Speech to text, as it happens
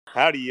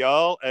Howdy,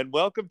 y'all, and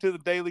welcome to the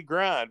Daily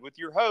Grind with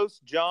your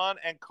hosts, John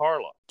and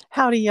Carla.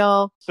 Howdy,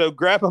 y'all. So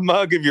grab a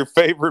mug of your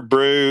favorite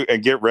brew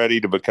and get ready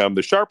to become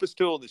the sharpest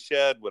tool in the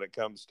shed when it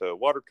comes to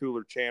water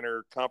cooler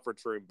chanter,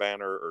 conference room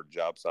banner, or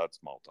job site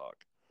small talk.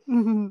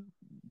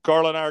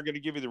 Carla and I are going to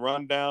give you the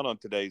rundown on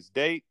today's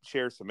date,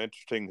 share some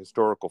interesting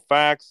historical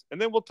facts, and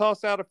then we'll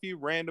toss out a few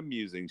random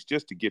musings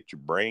just to get your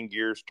brain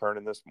gears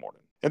turning this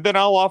morning. And then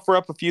I'll offer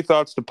up a few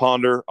thoughts to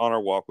ponder on our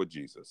walk with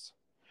Jesus.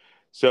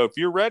 So if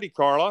you're ready,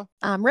 Carla.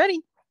 I'm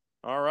ready.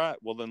 All right.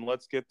 Well, then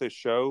let's get this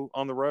show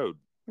on the road.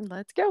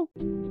 Let's go.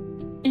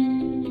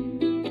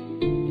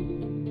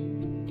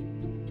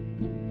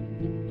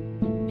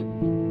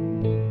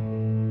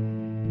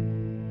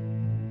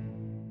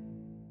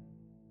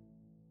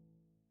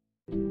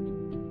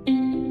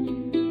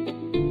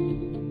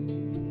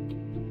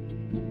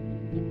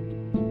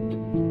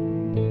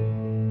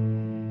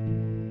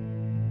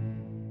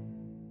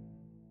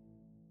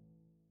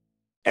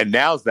 And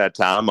now's that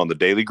time on the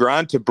Daily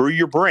Grind to brew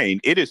your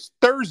brain. It is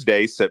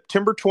Thursday,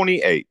 September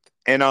 28th.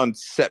 And on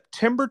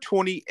September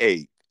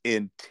 28th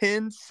in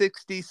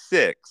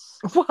 1066,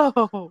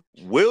 Whoa.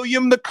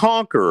 William the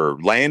Conqueror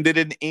landed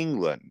in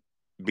England,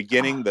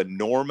 beginning the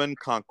Norman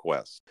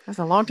conquest. That's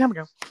a long time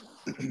ago.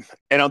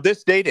 And on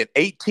this date in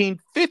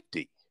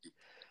 1850,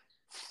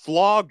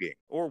 flogging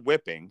or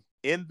whipping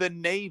in the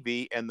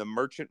Navy and the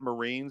Merchant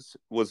Marines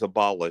was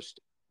abolished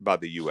by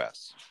the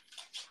U.S.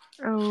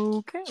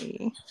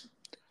 Okay.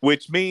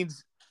 Which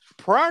means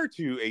prior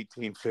to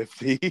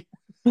 1850,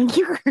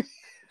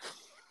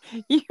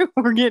 you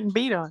were getting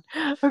beat on.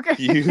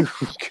 Okay.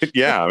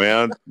 Yeah,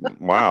 man.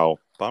 Wow.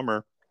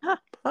 Bummer.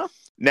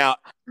 Now,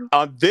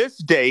 on this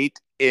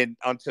date,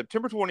 on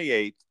September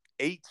 28th,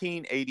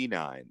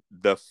 1889,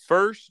 the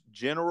first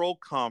General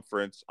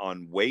Conference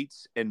on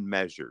Weights and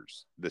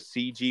Measures, the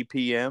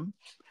CGPM,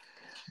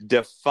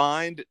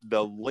 defined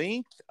the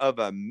length of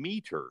a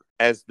meter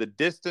as the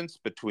distance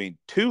between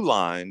two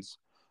lines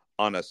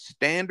on a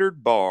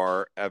standard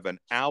bar of an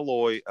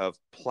alloy of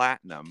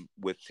platinum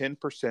with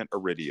 10%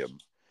 iridium,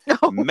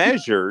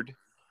 measured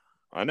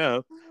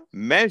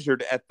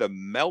at the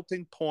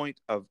melting point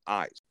of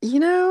ice.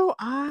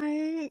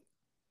 I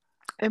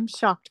am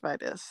shocked by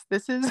this.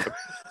 This is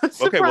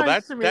okay. Well,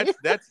 that's to me.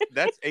 that's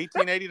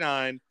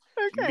 1889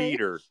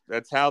 meter.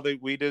 That's how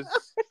we just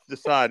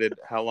decided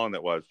how long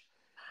that was.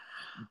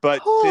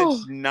 But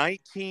since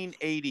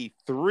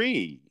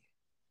 1983,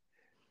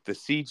 the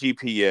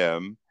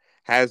CGPM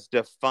has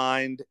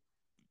defined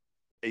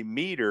a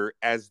meter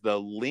as the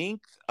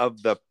length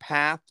of the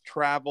path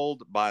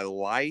traveled by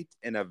light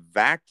in a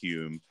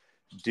vacuum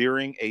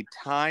during a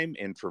time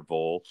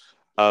interval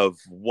of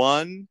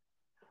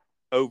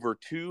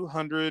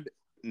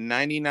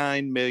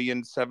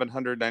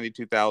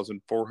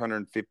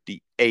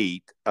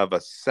 1/299,792,458 of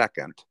a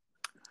second,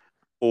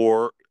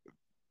 or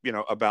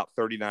about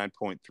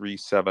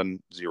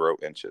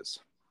 39.370 inches.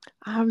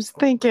 I was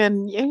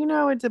thinking,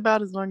 it's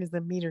about as long as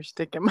the meter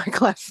stick in my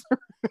classroom.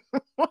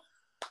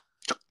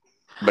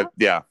 But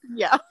yeah.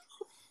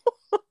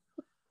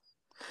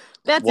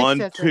 That's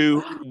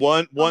excessive.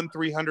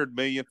 1/300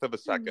 millionth of a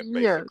second,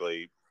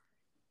 basically.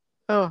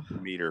 Oh,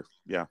 meter.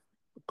 Yeah.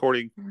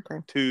 According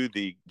to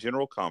the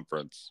General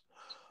Conference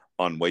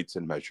on Weights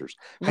and Measures.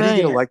 How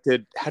do you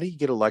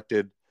get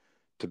elected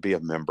to be a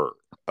member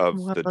of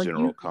the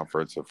General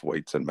Conference of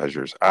Weights and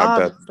Measures?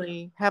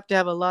 Obviously, have to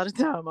have a lot of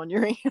time on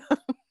your hands.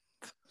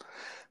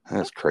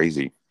 That's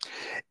crazy.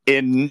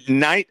 On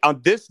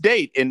this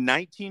date in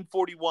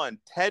 1941,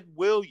 Ted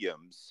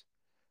Williams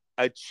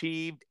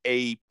achieved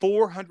a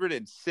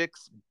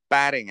 406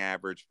 batting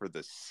average for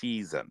the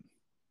season.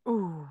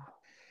 Ooh.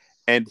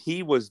 And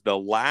he was the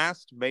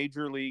last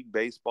Major League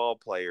Baseball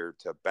player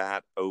to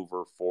bat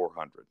over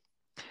 400.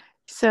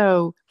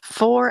 So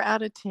 4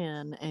 out of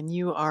 10, and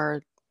you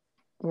are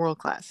world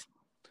class.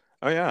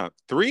 Oh, yeah.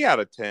 3 out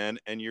of 10,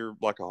 and you're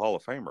like a Hall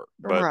of Famer.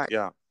 But right.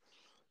 Yeah.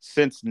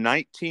 Since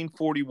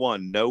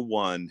 1941, no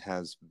one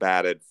has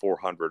batted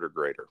 400 or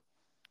greater.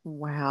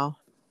 Wow.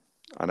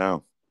 I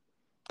know.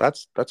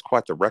 That's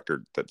quite the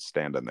record that's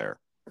standing there.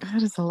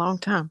 That is a long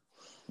time.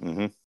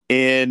 Mm-hmm.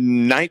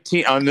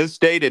 On this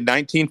date in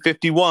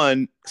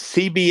 1951,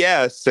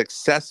 CBS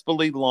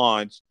successfully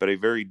launched, but a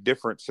very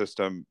different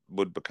system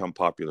would become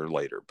popular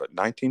later. But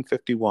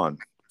 1951,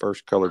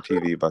 first color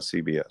TV by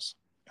CBS.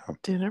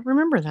 Didn't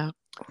remember that.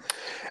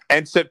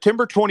 And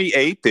September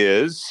 28th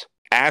is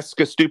Ask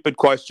a Stupid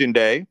Question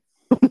Day.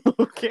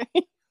 Okay.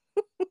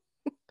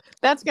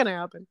 That's going to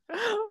happen.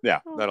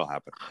 Yeah, that'll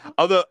happen.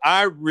 Although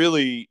I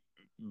really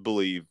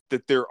believe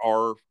that there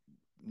are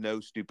no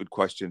stupid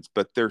questions,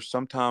 but there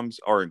sometimes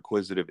are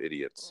inquisitive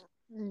idiots.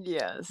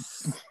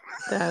 Yes.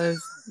 That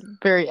is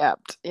very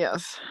apt.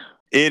 Yes.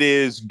 It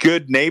is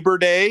Good Neighbor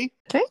Day.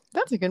 Okay,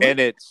 that's a good one.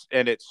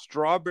 And it's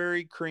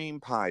Strawberry Cream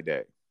Pie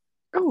Day.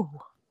 Oh,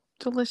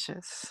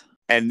 delicious.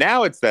 And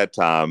now it's that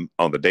time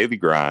on the Daily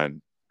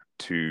Grind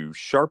to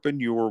sharpen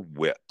your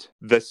wit.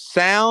 The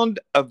sound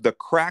of the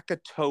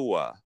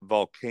Krakatoa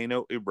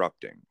volcano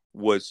erupting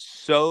was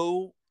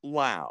so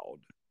loud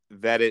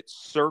that it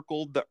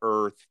circled the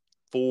earth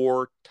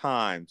 4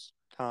 times.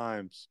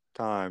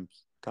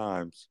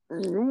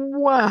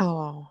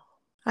 Wow.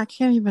 I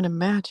can't even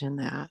imagine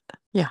that.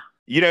 Yeah.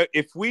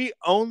 If we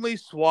only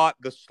swat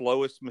the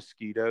slowest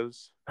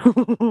mosquitoes,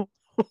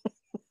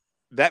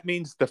 that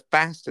means the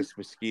fastest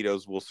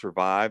mosquitoes will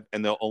survive,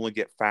 and they'll only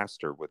get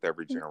faster with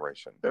every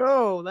generation.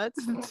 Oh, that's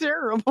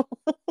terrible.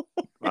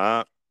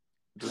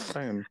 Just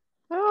saying.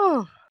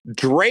 Oh.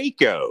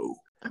 Draco.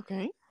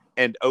 Okay.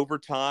 And over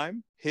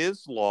time,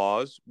 his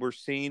laws were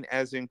seen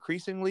as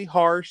increasingly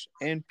harsh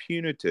and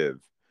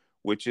punitive,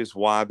 which is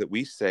why that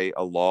we say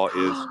a law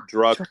is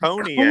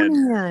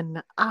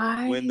draconian.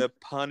 When the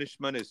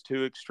punishment is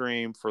too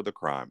extreme for the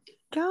crime.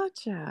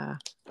 Gotcha.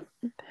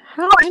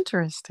 How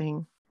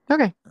interesting.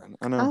 Okay.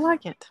 I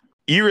like it.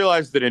 You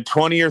realize that in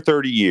 20 or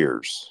 30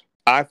 years,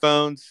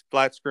 iPhones,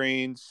 flat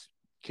screens,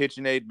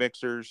 KitchenAid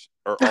mixers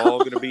are all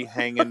going to be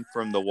hanging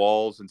from the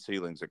walls and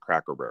ceilings at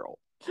Cracker Barrel.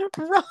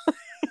 Right.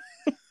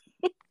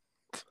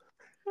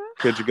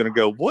 Kids are going to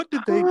go, what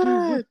did they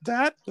do with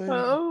that thing?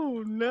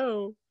 Oh,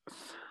 no.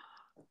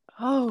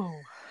 Oh.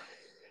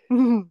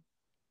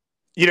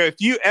 If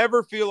you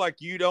ever feel like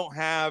you don't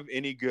have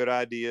any good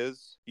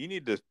ideas, you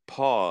need to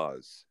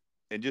pause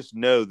and just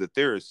know that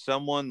there is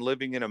someone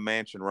living in a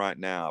mansion right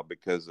now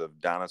because of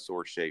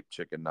dinosaur-shaped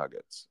chicken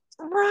nuggets.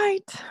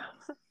 Right.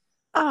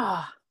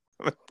 Ah.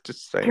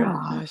 Just saying.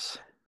 Gosh.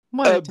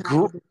 What a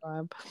time to be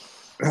alive.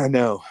 I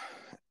know.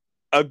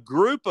 A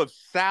group of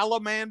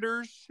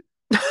salamanders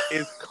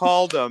is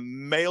called a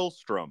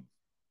maelstrom.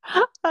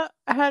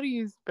 How do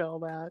you spell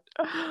that?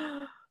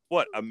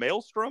 What, a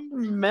maelstrom?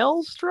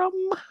 Maelstrom?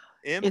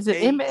 Is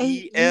it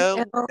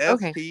M-A-E-L-S-T-R-O-M?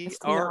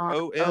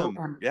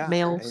 Yeah.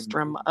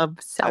 Maelstrom of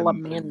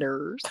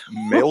salamanders.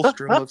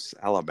 Maelstrom of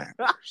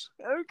salamanders.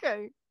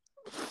 Okay.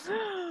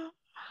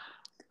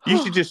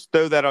 You should just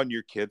throw that on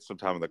your kids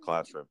sometime in the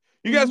classroom.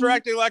 You guys are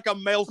acting like a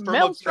maelstrom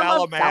of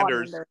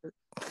salamanders.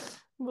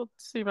 We'll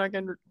see if I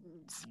can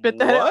spit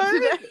that out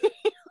today.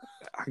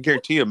 I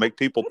guarantee you make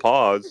people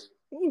pause.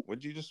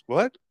 Would you just,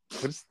 what?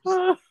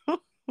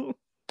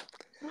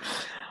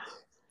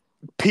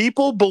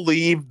 People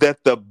believe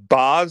that the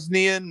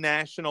Bosnian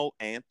national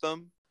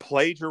anthem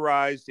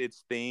plagiarized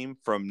its theme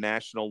from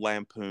National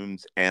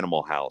Lampoon's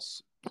Animal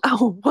House.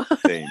 Oh, what?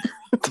 Theme.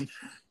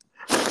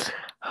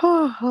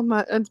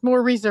 It's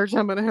more research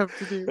I'm going to have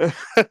to do.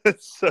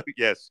 So,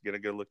 yes, going to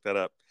go look that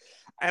up.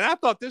 And I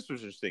thought this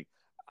was interesting.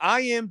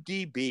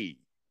 IMDb.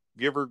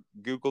 You ever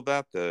Googled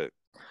that? The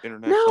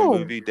International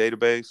Movie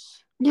Database?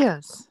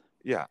 Yes.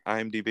 Yeah,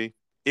 IMDb.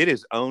 It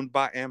is owned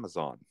by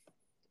Amazon.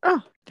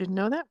 Oh, didn't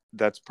know that.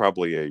 That's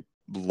probably a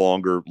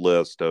longer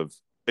list of,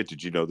 hey,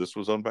 did you know this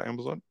was owned by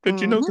Amazon?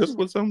 Did you know this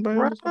was owned by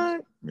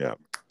Amazon? Yeah.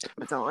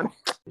 Amazon.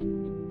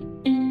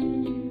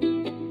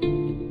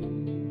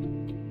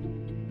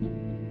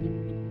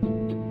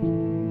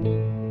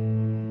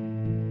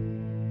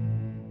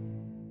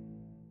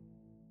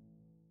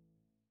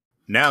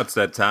 Now it's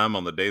that time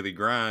on the Daily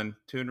Grind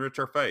to enrich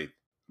our faith.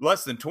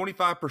 Less than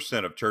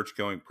 25% of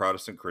church-going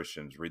Protestant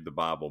Christians read the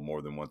Bible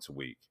more than once a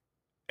week.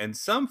 And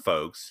some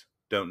folks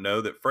don't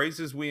know that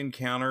phrases we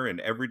encounter in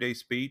everyday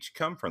speech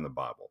come from the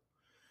Bible.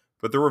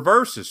 But the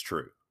reverse is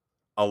true.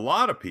 A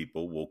lot of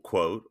people will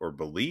quote or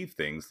believe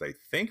things they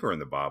think are in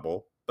the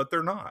Bible, but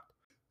they're not.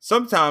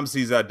 Sometimes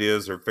these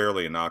ideas are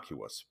fairly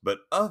innocuous,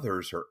 but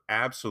others are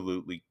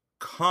absolutely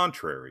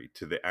contrary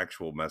to the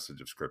actual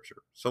message of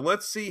Scripture. So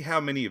let's see how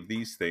many of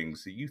these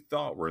things that you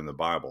thought were in the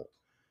Bible.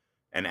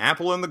 An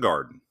apple in the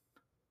garden.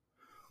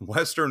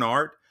 Western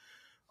art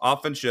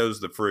often shows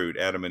the fruit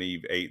Adam and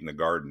Eve ate in the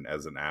garden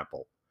as an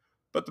apple,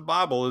 but the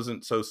Bible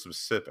isn't so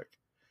specific.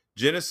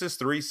 Genesis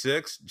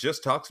 3:6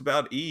 just talks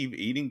about Eve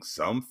eating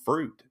some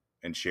fruit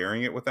and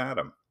sharing it with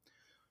Adam.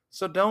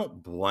 So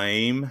don't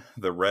blame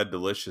the red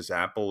delicious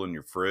apple in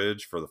your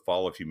fridge for the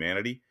fall of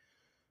humanity.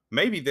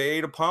 Maybe they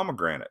ate a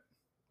pomegranate,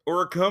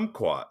 or a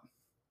kumquat,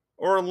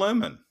 or a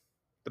lemon.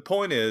 The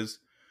point is,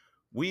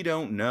 we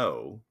don't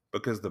know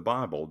because the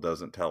Bible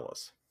doesn't tell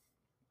us.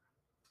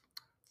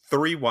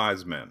 3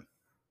 wise men.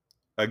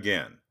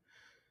 Again,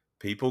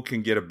 people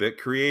can get a bit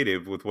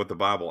creative with what the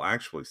Bible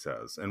actually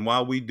says. And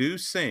while we do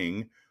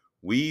sing,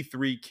 "We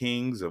Three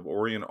Kings of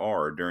Orient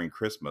Are" during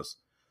Christmas,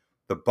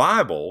 the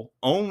Bible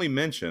only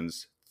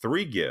mentions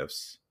 3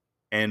 gifts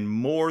and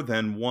more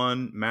than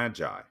 1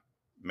 magi.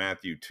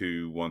 Matthew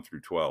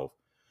 2:1-12.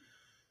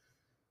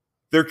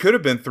 There could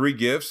have been 3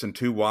 gifts and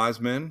 2 wise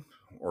men,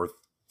 or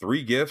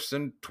 3 gifts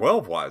and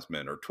 12 wise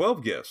men, or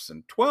 12 gifts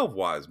and 12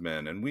 wise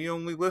men, and we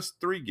only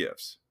list 3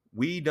 gifts.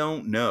 We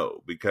don't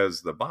know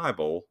because the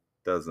Bible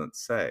doesn't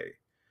say.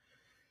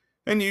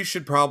 And you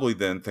should probably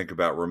then think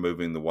about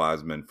removing the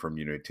wise men from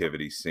your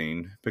nativity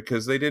scene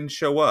because they didn't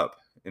show up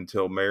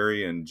until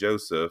Mary and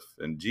Joseph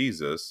and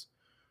Jesus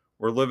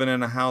were living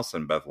in a house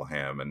in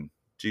Bethlehem, and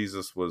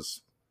Jesus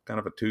was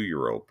kind of a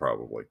 2-year-old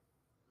probably.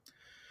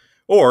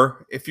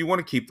 Or, if you want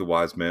to keep the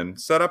wise men,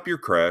 set up your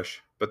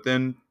creche, but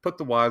then put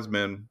the wise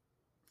men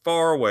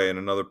far away in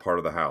another part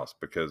of the house,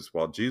 because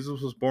while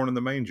Jesus was born in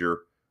the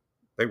manger,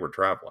 they were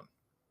traveling.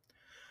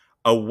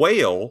 A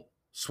whale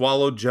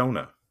swallowed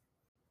Jonah.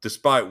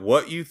 Despite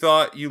what you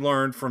thought you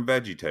learned from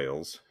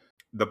VeggieTales,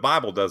 the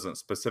Bible doesn't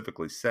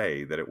specifically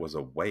say that it was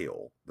a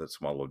whale that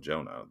swallowed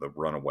Jonah, the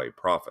runaway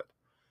prophet.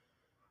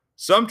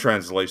 Some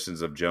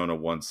translations of Jonah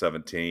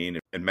 1:17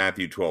 and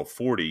Matthew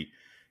 12:40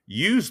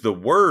 use the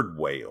word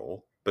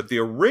whale, but the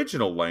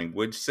original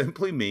language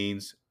simply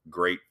means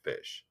great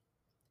fish.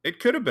 It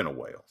could have been a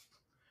whale.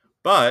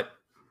 But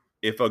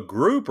if a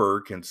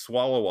grouper can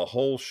swallow a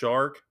whole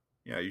shark,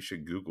 yeah, you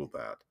should Google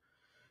that.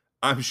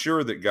 I'm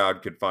sure that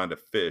God could find a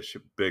fish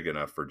big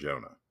enough for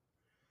Jonah.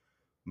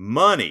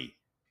 Money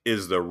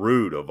is the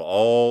root of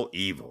all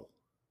evil.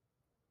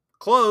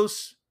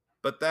 Close,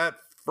 but that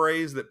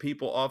phrase that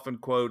people often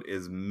quote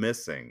is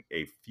missing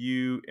a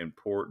few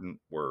important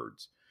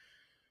words.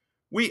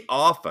 We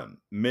often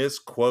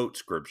misquote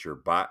Scripture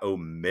by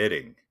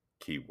omitting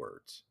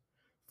keywords.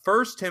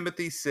 1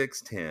 Timothy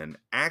 6:10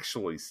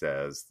 actually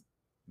says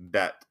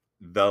that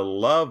the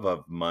love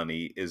of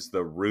money is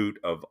the root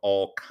of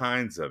all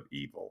kinds of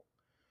evil.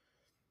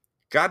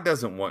 God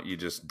doesn't want you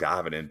just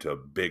diving into a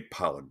big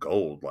pile of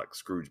gold like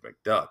Scrooge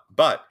McDuck,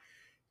 but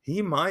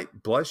he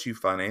might bless you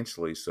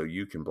financially so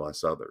you can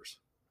bless others.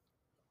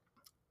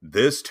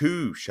 This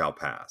too shall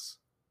pass.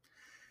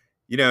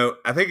 You know,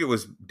 I think it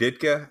was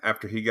Ditka,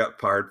 after he got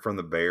fired from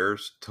the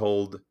Bears,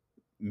 told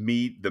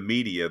the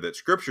media that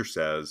Scripture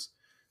says,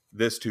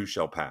 this too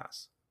shall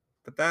pass.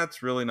 But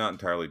that's really not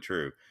entirely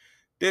true.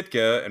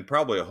 Ditka, and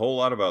probably a whole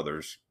lot of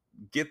others,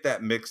 get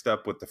that mixed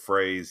up with the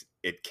phrase,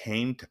 it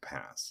came to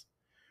pass,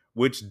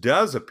 which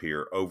does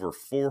appear over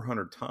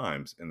 400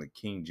 times in the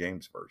King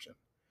James Version.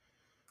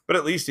 But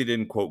at least he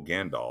didn't quote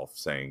Gandalf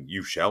saying,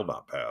 you shall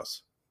not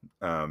pass.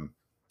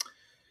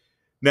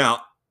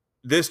 Now,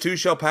 this too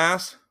shall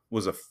pass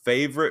was a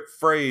favorite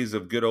phrase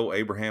of good old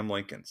Abraham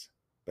Lincoln's,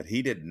 but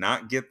he did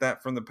not get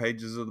that from the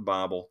pages of the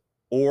Bible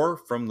or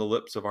from the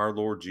lips of our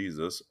Lord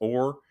Jesus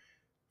or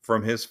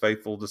from his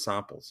faithful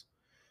disciples.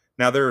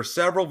 Now, there are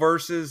several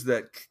verses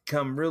that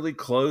come really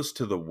close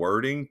to the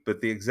wording,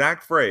 but the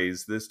exact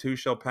phrase, this too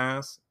shall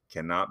pass,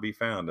 cannot be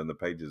found in the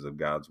pages of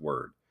God's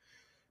word.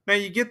 Now,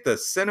 you get the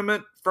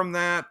sentiment from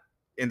that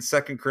in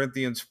 2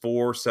 Corinthians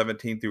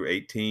 4:17 through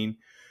 18.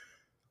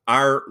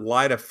 Our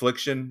light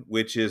affliction,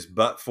 which is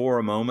but for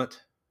a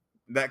moment,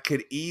 that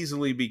could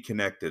easily be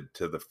connected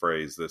to the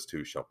phrase, this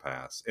too shall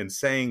pass, and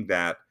saying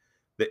that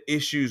the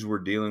issues we're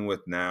dealing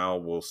with now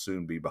will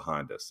soon be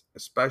behind us,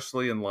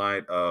 especially in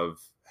light of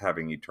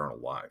having eternal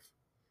life.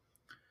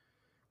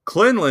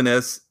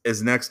 Cleanliness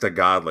is next to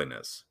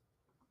godliness.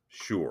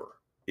 Sure,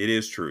 it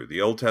is true.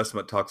 The Old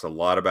Testament talks a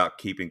lot about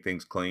keeping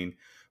things clean,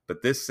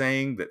 but this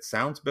saying that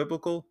sounds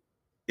biblical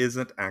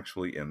isn't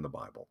actually in the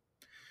Bible.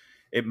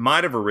 It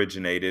might have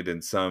originated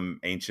in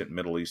some ancient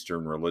Middle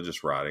Eastern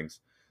religious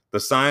writings. The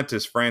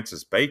scientist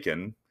Francis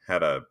Bacon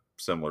had a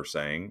similar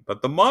saying,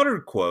 but the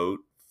modern quote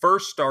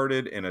first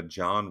started in a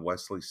John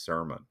Wesley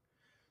sermon.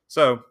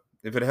 So,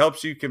 if it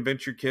helps you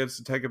convince your kids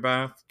to take a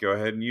bath, go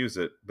ahead and use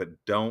it, but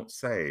don't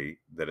say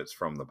that it's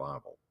from the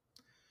Bible.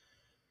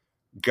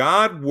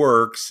 God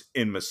works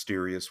in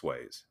mysterious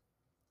ways.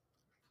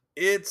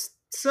 It's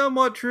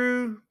somewhat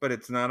true, but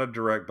it's not a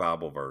direct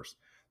Bible verse.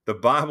 The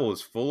Bible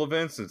is full of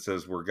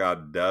instances where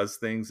God does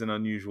things in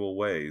unusual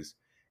ways.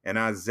 And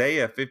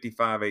Isaiah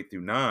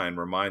 55:8-9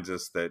 reminds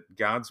us that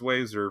God's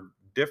ways are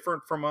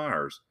different from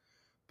ours.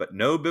 But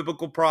no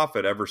biblical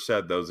prophet ever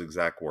said those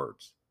exact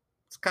words.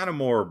 It's kind of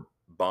more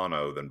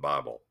Bono than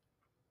Bible.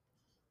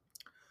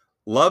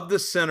 Love the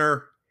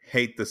sinner,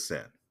 hate the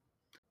sin.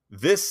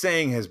 This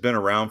saying has been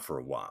around for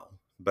a while,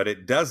 but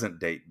it doesn't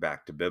date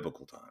back to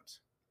biblical times.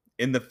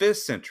 In the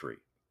 5th century,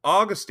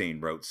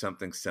 Augustine wrote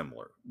something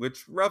similar,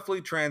 which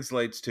roughly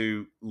translates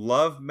to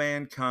love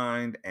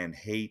mankind and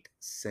hate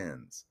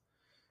sins.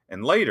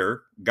 And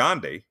later,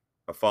 Gandhi,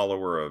 a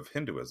follower of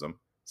Hinduism,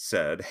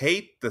 said,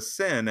 hate the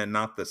sin and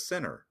not the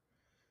sinner.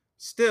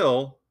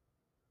 Still,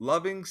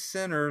 loving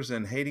sinners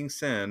and hating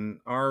sin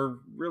are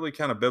really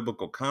kind of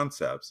biblical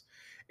concepts.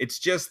 It's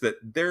just that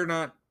they're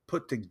not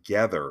put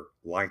together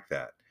like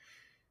that.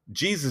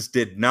 Jesus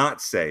did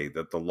not say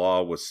that the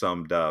law was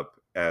summed up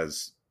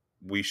as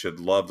we should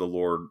love the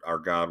Lord our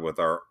God with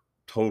our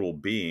total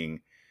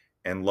being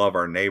and love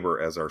our neighbor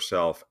as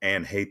ourselves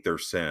and hate their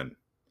sin.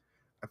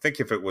 I think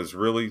if it was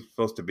really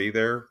supposed to be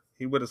there,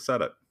 he would have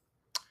said it.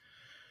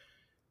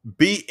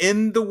 Be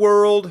in the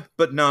world,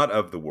 but not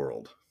of the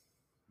world.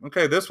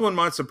 Okay, this one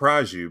might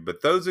surprise you,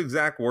 but those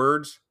exact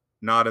words,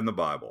 not in the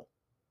Bible.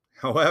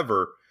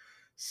 However,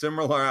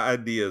 similar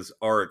ideas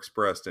are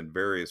expressed in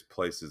various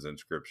places in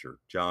Scripture.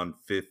 John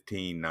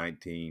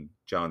 15:19,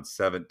 John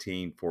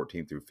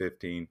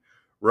 17:14-15,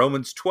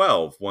 Romans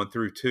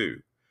 12:1-2.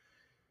 I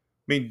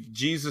mean,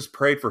 Jesus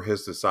prayed for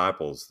his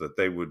disciples that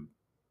they would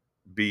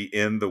be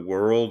in the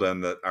world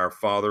and that our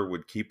Father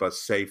would keep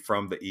us safe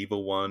from the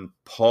evil one.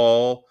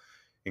 Paul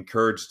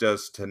encouraged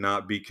us to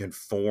not be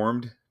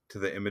conformed to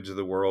the image of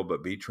the world,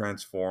 but be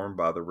transformed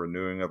by the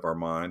renewing of our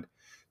mind.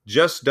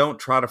 Just don't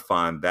try to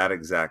find that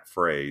exact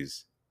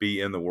phrase,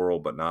 be in the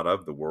world but not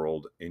of the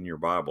world, in your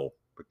Bible,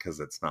 because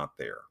it's not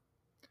there.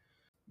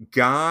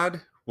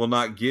 God will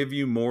not give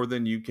you more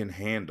than you can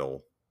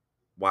handle.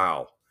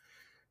 Wow.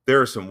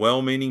 There are some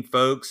well-meaning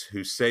folks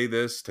who say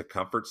this to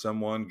comfort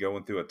someone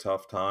going through a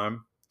tough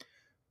time,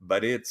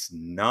 but it's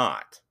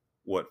not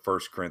what 1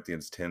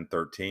 Corinthians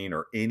 10:13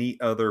 or any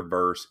other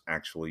verse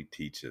actually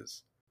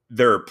teaches.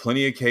 There are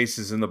plenty of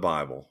cases in the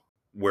Bible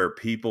where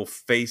people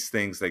face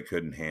things they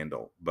couldn't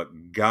handle,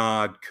 but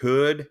God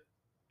could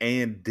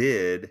and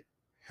did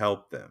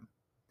help them.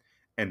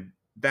 And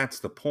that's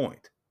the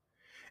point,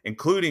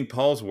 including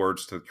Paul's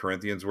words to the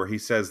Corinthians, where he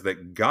says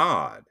that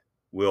God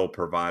will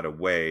provide a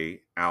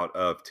way out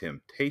of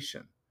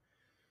temptation.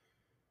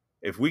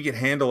 If we could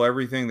handle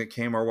everything that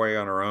came our way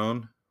on our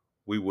own,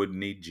 we wouldn't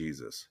need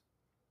Jesus.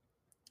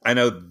 I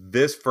know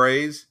this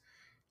phrase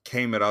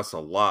came at us a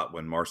lot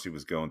when Marcy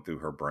was going through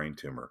her brain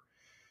tumor.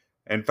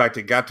 In fact,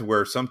 it got to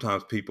where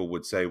sometimes people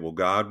would say, well,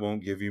 God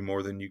won't give you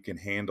more than you can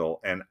handle.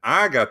 And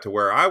I got to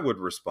where I would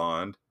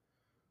respond,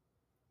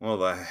 well,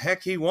 the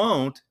heck he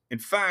won't. In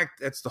fact,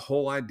 that's the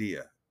whole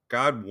idea.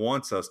 God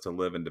wants us to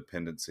live in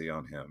dependency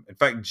on him. In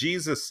fact,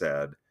 Jesus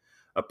said,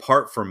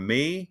 apart from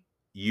me,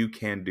 you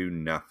can do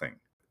nothing.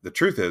 The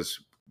truth is,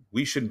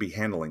 we shouldn't be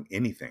handling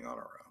anything on our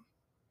own.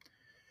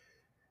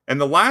 And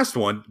the last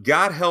one,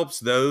 God helps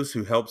those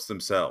who helps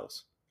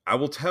themselves. I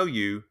will tell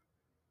you,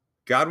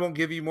 God won't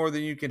give you more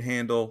than you can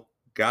handle.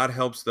 God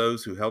helps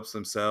those who helps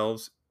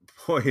themselves.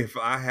 Boy, if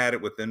I had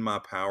it within my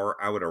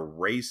power, I would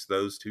erase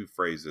those two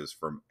phrases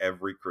from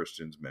every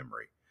Christian's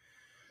memory.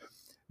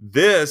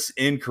 This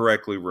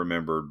incorrectly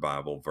remembered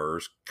Bible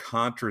verse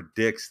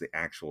contradicts the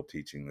actual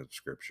teaching of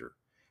Scripture.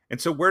 And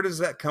so where does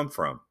that come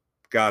from?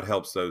 God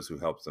helps those who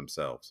help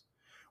themselves.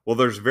 Well,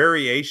 there's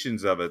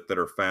variations of it that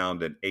are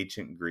found in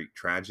ancient Greek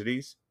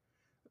tragedies.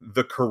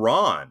 The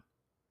Quran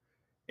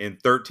in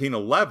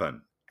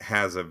 1311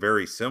 has a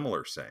very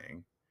similar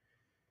saying.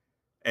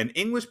 An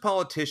English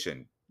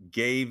politician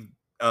gave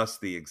us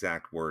the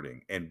exact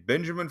wording, and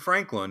Benjamin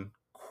Franklin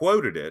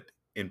quoted it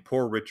in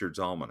Poor Richard's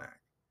Almanac.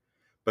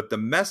 But the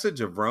message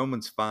of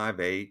Romans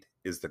 5:8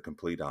 is the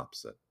complete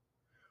opposite.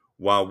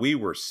 While we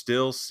were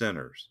still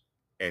sinners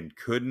and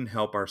couldn't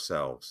help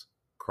ourselves,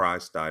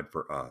 Christ died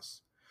for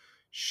us,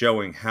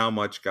 showing how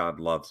much God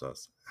loves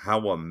us,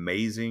 how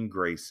amazing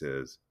grace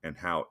is, and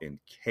how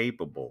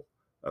incapable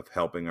of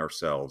helping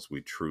ourselves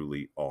we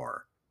truly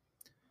are.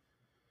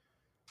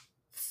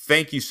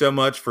 Thank you so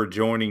much for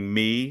joining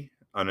me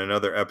on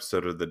another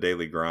episode of The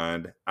Daily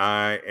Grind.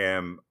 I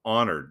am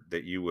honored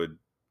that you would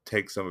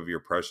take some of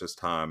your precious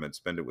time and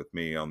spend it with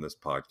me on this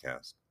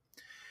podcast.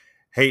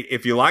 Hey,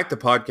 if you like the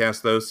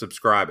podcast, though,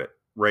 subscribe it,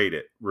 rate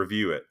it,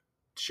 review it,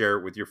 share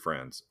it with your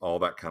friends. All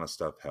that kind of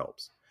stuff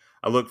helps.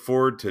 I look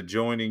forward to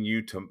joining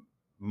you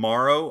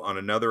tomorrow on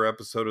another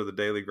episode of The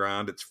Daily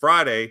Grind. It's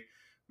Friday.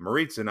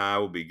 Maritza and I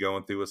will be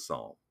going through a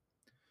psalm.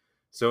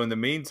 So in the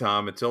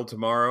meantime, until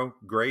tomorrow,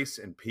 grace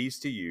and peace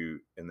to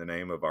you in the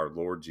name of our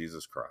Lord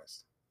Jesus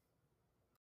Christ.